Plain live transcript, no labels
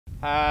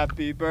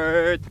Happy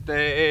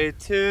birthday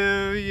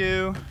to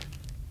you.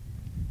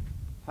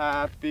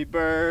 Happy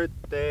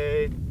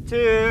birthday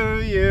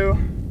to you.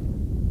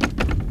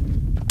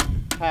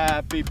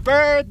 Happy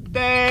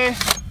birthday,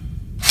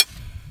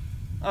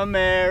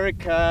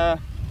 America.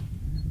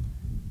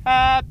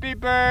 Happy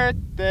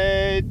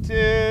birthday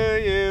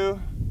to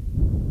you.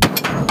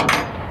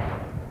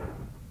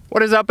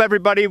 What is up,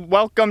 everybody?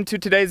 Welcome to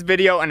today's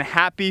video and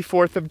happy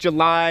 4th of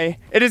July.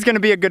 It is gonna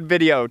be a good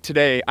video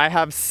today. I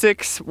have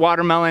 6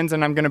 watermelons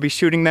and I'm gonna be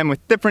shooting them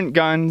with different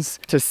guns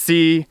to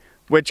see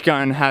which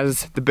gun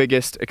has the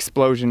biggest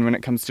explosion when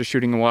it comes to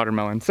shooting a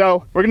watermelon.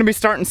 So we're gonna be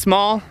starting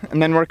small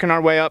and then working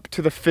our way up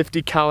to the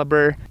 50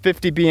 caliber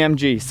 50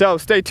 BMG. So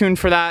stay tuned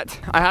for that.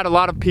 I had a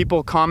lot of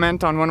people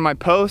comment on one of my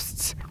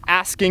posts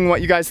asking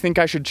what you guys think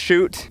I should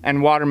shoot,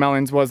 and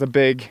watermelons was a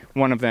big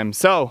one of them.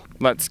 So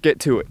let's get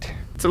to it.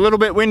 It's a little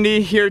bit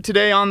windy here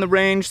today on the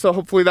range, so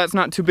hopefully that's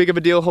not too big of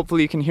a deal.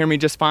 Hopefully you can hear me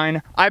just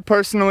fine. I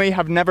personally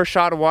have never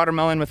shot a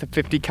watermelon with a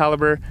 50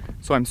 caliber,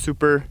 so I'm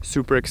super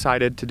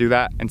excited to do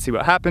that and see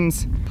what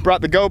happens.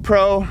 Brought the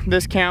GoPro,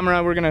 this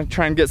camera. We're gonna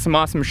try and get some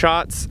awesome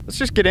shots. Let's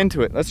just get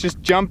into it. Let's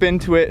just jump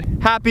into it.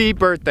 Happy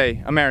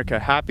birthday, America.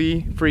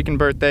 Happy freaking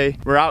birthday.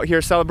 We're out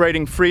here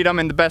celebrating freedom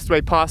in the best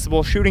way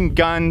possible, shooting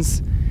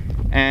guns,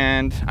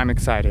 and I'm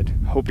excited.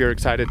 Hope you're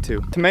excited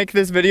too. To make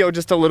this video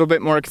just a little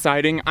bit more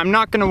exciting, I'm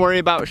not gonna worry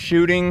about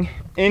shooting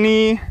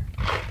any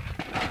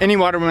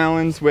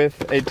watermelons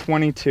with a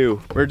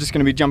 22. We're just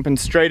gonna be jumping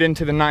straight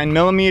into the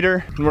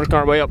 9mm and work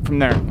our way up from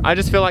there. I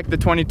just feel like the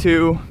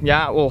 22,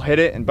 yeah, it will hit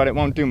it, but it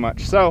won't do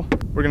much. So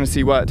we're gonna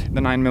see what the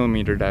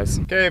 9mm does.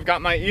 Okay, I've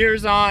got my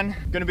ears on.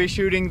 Gonna be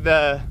shooting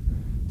the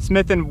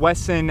Smith &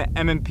 Wesson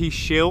M&P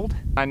Shield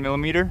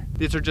 9mm.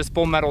 These are just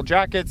full metal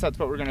jackets. That's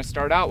what we're gonna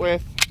start out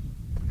with.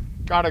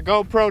 Got a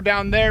GoPro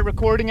down there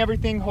recording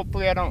everything.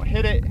 Hopefully I don't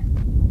hit it.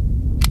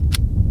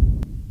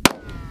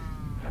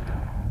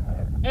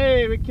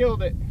 Hey, we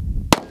killed it.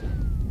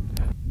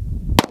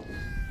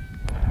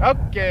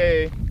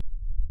 Okay.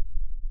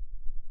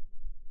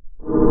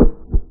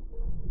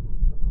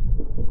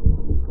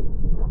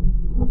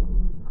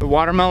 The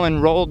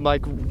watermelon rolled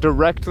like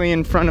directly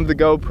in front of the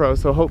GoPro,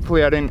 so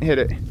hopefully I didn't hit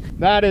it.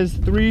 That is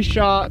 3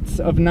 shots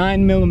of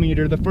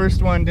 9mm. The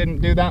first one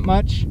didn't do that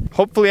much.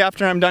 Hopefully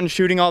after I'm done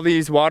shooting all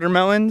these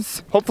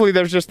watermelons, hopefully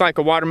there's just like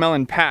a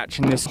watermelon patch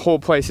and this whole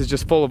place is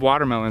just full of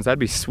watermelons. That'd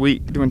be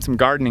sweet. Doing some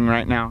gardening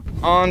right now.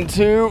 On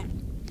to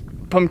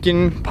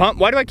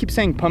why do I keep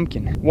saying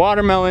pumpkin?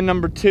 Watermelon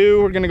number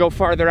 2. We're gonna go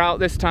farther out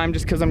this time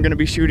just because I'm gonna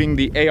be shooting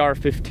the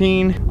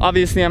AR-15.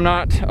 Obviously I'm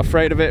not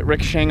afraid of it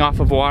ricocheting off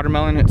of a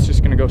watermelon. It's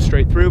just gonna go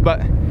straight through,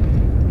 but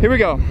here we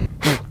go.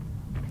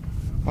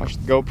 Wash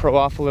the GoPro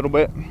off a little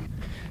bit.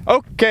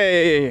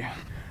 Okay.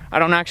 I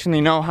don't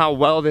actually know how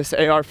well this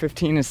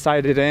AR-15 is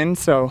sighted in,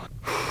 so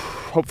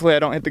hopefully I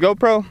don't hit the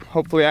GoPro.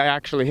 Hopefully I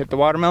actually hit the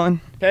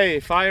watermelon. Okay,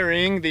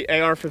 firing the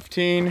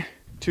AR-15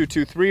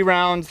 223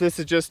 rounds. This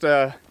is just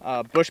a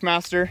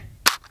Bushmaster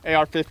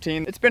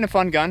AR-15. It's been a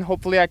fun gun.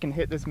 Hopefully I can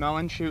hit this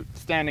melon shoot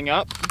standing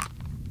up.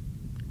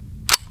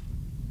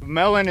 The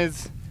melon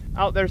is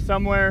out there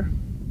somewhere.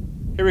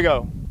 Here we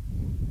go.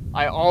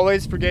 I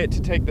always forget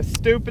to take the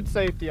stupid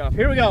safety off.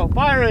 Here we go,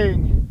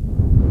 firing.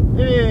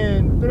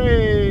 In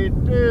 3,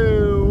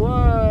 2,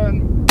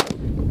 1.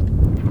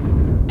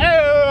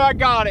 Oh, I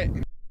got it.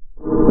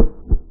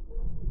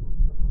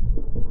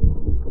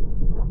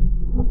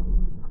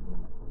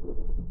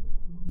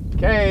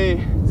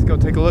 Okay, let's go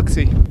take a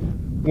look-see.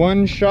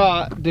 One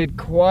shot did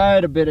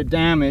quite a bit of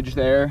damage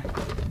there.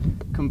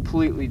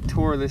 Completely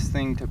tore this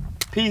thing to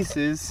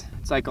pieces.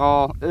 It's like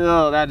all,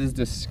 oh, that is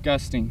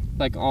disgusting.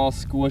 Like all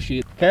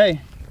squishy.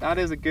 Okay, that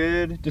is a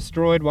good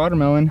destroyed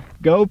watermelon.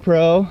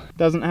 GoPro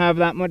doesn't have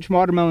that much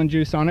watermelon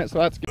juice on it, so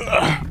that's good.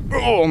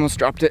 Oh, almost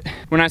dropped it.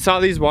 When I saw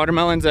these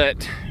watermelons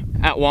at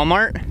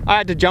Walmart, I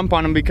had to jump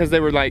on them because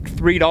they were like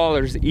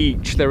 $3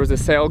 each. There was a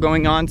sale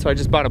going on, so I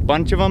just bought a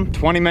bunch of them.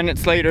 20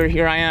 minutes later,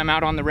 here I am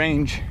out on the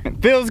range.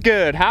 It feels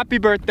good. Happy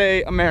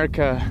birthday,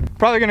 America.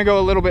 Probably gonna go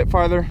a little bit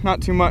farther,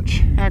 not too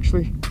much.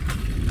 Actually,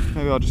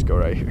 maybe I'll just go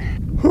right here.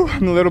 Whew,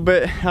 I'm a little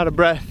bit out of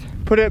breath.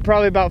 Put it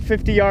probably about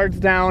 50 yards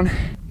down.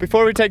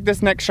 Before we take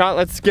this next shot,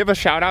 let's give a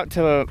shout out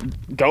to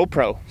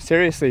GoPro.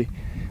 Seriously,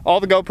 all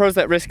the GoPros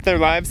that risk their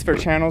lives for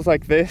channels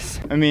like this.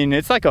 I mean,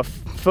 it's like a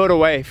foot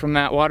away from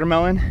that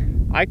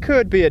watermelon. I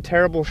could be a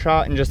terrible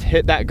shot and just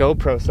hit that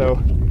GoPro,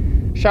 so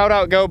shout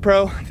out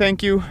GoPro.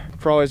 Thank you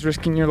for always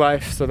risking your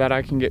life so that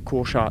I can get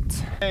cool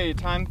shots. Hey,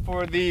 time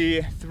for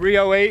the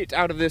 308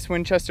 out of this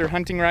Winchester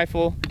hunting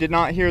rifle. You did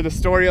not hear the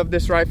story of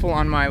this rifle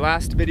on my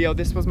last video.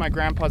 This was my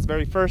grandpa's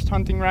very first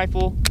hunting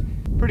rifle.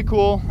 Pretty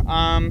cool.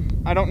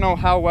 I don't know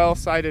how well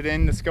sighted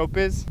in the scope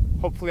is.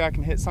 Hopefully I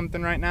can hit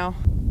something right now.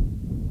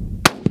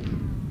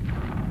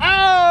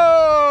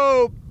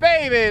 Oh,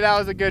 baby, that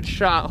was a good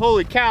shot.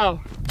 Holy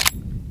cow.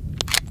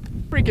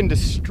 Freaking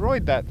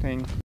destroyed that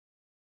thing.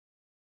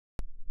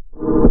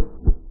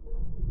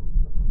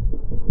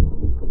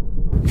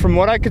 From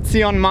what I could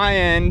see on my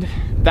end,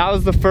 that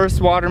was the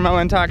first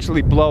watermelon to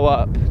actually blow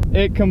up.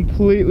 It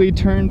completely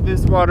turned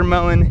this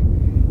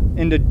watermelon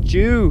into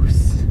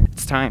juice.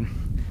 It's time.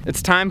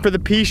 It's time for the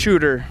pea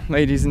shooter,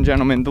 ladies and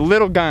gentlemen. The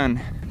little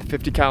gun, the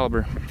 50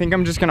 caliber. I think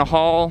I'm just gonna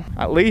haul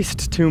at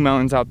least 2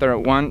 melons out there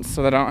at once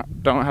so that I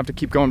don't have to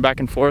keep going back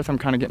and forth. I'm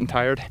kind of getting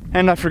tired.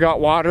 And I forgot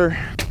water.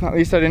 At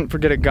least I didn't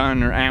forget a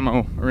gun or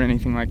ammo or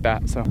anything like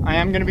that. So I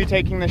am gonna be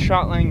taking this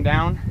shot laying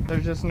down.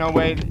 There's just no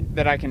way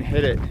that I can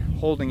hit it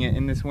holding it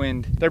in this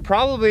wind. They're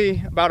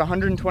probably about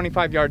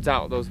 125 yards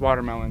out, those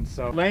watermelons.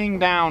 So laying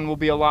down will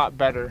be a lot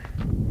better.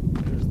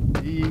 There's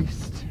the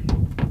beast.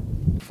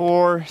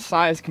 For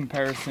size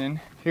comparison,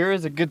 here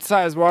is a good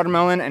sized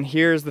watermelon and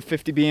here's the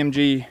 50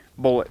 BMG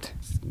bullet.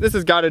 This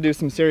has got to do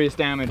some serious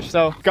damage.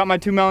 So got my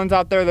 2 melons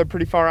out there. They're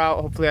pretty far out.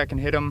 Hopefully I can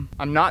hit them.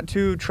 I'm not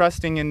too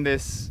trusting in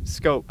this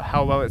scope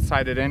how well it's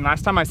sighted in.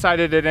 Last time I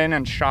sighted it in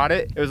and shot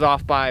it, it was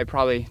off by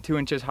probably 2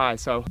 inches high.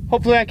 So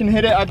hopefully I can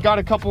hit it. I've got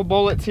a couple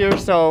bullets here,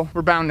 so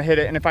we're bound to hit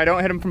it. And if I don't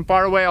hit them from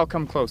far away, I'll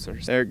come closer.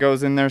 There it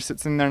goes in there,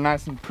 sits in there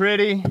nice and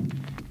pretty.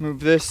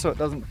 Move this so it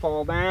doesn't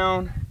fall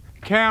down.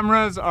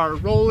 Cameras are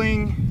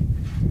rolling.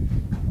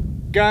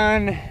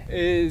 Gun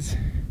is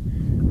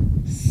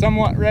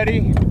somewhat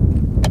ready.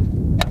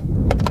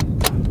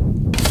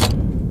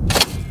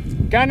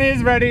 Gun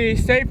is ready,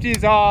 safety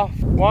is off.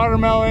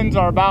 Watermelons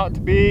are about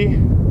to be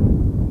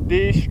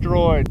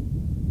destroyed.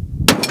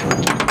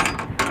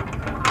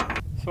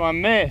 So I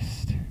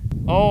missed.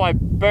 Oh, I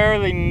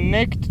barely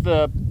nicked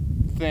the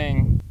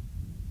thing.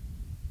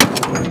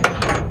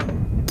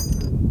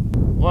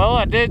 Well,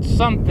 I did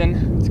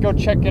something. Let's go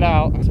check it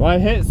out. So I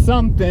hit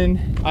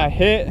something. I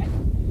hit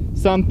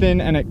something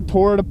and it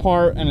tore it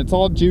apart and it's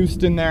all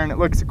juiced in there and it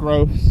looks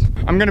gross.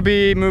 I'm gonna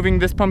be moving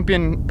this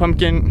pumpkin.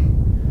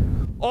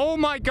 Oh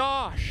my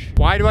gosh.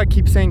 Why do I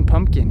keep saying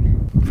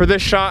pumpkin? For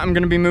this shot, I'm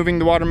gonna be moving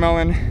the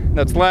watermelon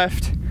that's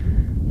left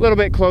a little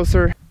bit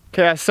closer.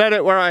 Okay, I set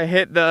it where I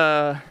hit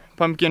the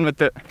pumpkin with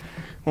the,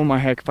 oh my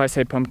heck, if I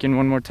say pumpkin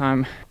one more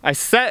time. I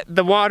set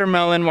the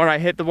watermelon where I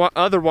hit the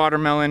other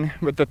watermelon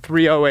with the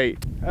 308.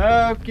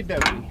 Okie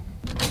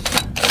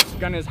dokie.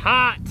 Gun is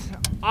hot,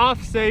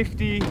 off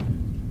safety.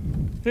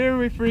 Here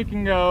we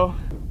freaking go.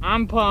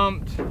 I'm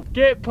pumped.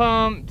 Get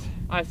pumped.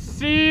 I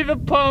see the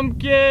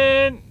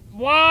pumpkin.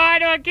 Why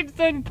do I keep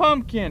saying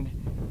pumpkin?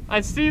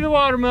 I see the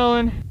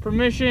watermelon.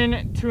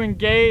 Permission to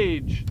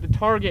engage the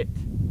target.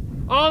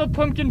 Oh, the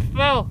pumpkin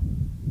fell.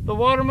 The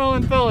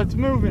watermelon fell. It's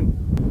moving.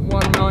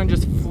 Watermelon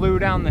just flew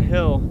down the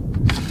hill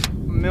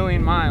a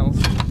million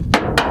miles.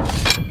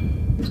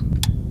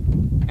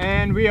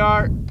 And we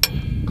are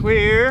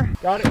clear.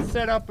 Got it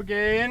set up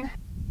again.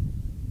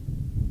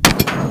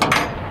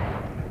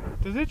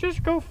 Does it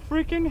just go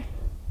freaking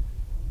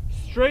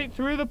straight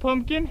through the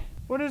pumpkin?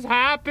 What is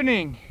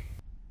happening?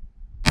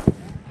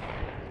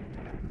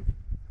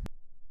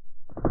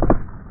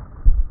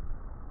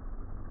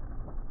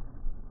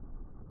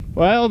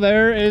 Well,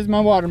 there is my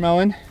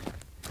watermelon.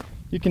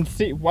 You can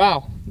see,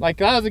 wow, like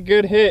that was a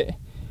good hit.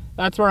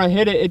 That's where I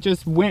hit it. It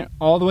just went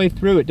all the way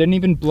through. It didn't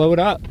even blow it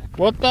up.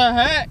 What the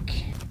heck?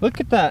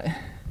 Look at that.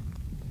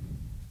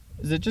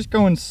 Is it just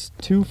going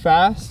too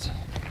fast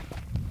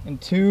and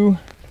too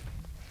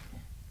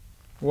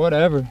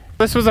whatever?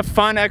 This was a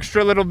fun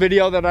extra little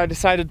video that I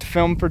decided to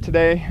film for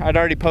today. I'd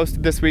already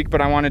posted this week, but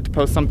I wanted to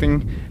post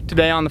something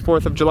today on the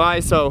 4th of July.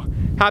 So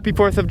happy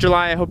 4th of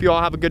July. I hope you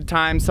all have a good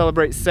time.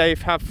 Celebrate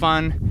safe, have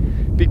fun.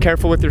 Be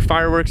careful with your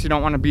fireworks. You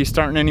don't want to be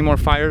starting any more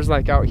fires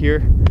like out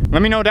here.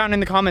 Let me know down in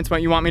the comments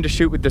what you want me to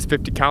shoot with this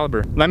 50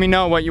 caliber. Let me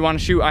know what you want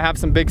to shoot. I have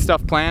some big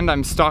stuff planned.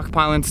 I'm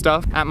stockpiling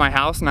stuff at my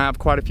house and I have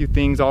quite a few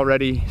things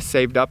already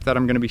saved up that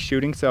I'm going to be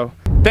shooting. So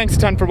thanks a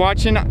ton for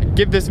watching.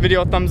 Give this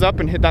video a thumbs up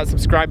and hit that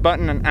subscribe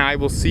button and I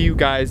will see you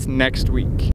guys next week.